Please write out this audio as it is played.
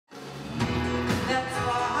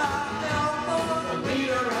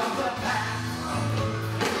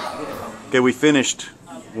Okay, we finished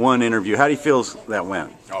one interview. How do you feel that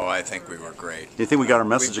went? Oh, I think we were great. Do you think we got our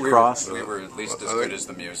message across? We were at least as good as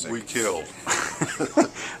the music. We killed.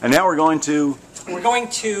 And now we're going to... We're going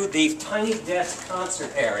to the Tiny Desk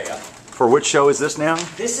concert area. For which show is this now?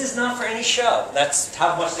 This is not for any show. That's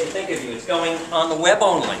how much they think of you. It's going on the web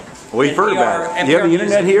only. We've heard about it. Do you have the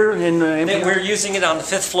internet here in NPR? We're using it on the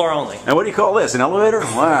 5th floor only. And what do you call this? An elevator?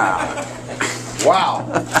 Wow. Wow.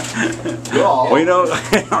 We don't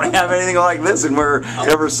have anything like this in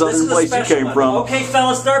wherever southern place you came from. Okay,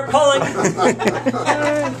 fellas, start pulling.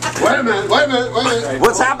 Wait a minute.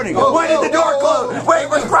 What's happening? Wait, the door closed. Wait,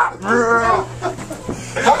 where's Rob?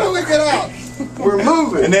 How do we get out? We're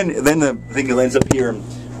moving. And then the thing ends up here,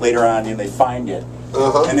 and later on, and they find it,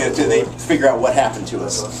 and then they figure out what happened to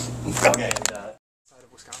us. Okay.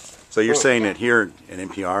 So you're saying that here at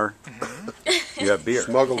NPR, you have beer?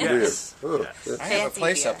 Smuggled beer. I have a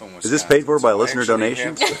place up in Wisconsin. Is this paid for by listener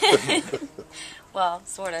donations? Well,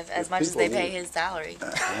 sort of, as much as they pay his salary,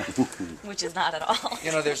 which is not at all.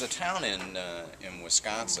 You know, there's a town in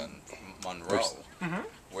Wisconsin, Monroe,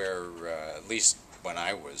 where at least when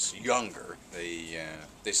I was younger, they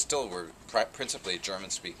still were principally a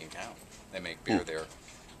German-speaking town. They make beer there.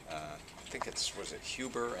 I think was it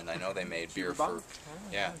Huber, and I know they made beer for,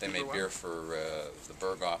 they made beer for the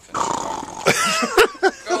Berghoff in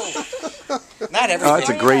Chicago. Not everything. Oh, that's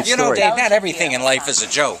a great story. You know, Dave, not everything in life is a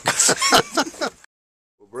joke.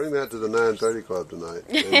 We'll bring that to the 9:30 Club tonight,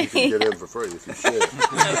 and you can get in for free if you share.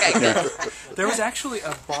 Okay. There was actually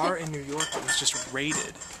a bar in New York that was just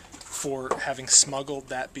raided for having smuggled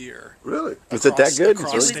that beer. Really? Is it that good?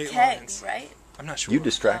 Across It was state Peg, lines. right? I'm not sure. You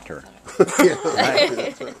distract her.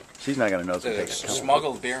 She's not going to know.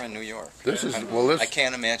 Smuggled beer in New York. This is I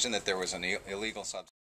can't imagine that there was an illegal substance.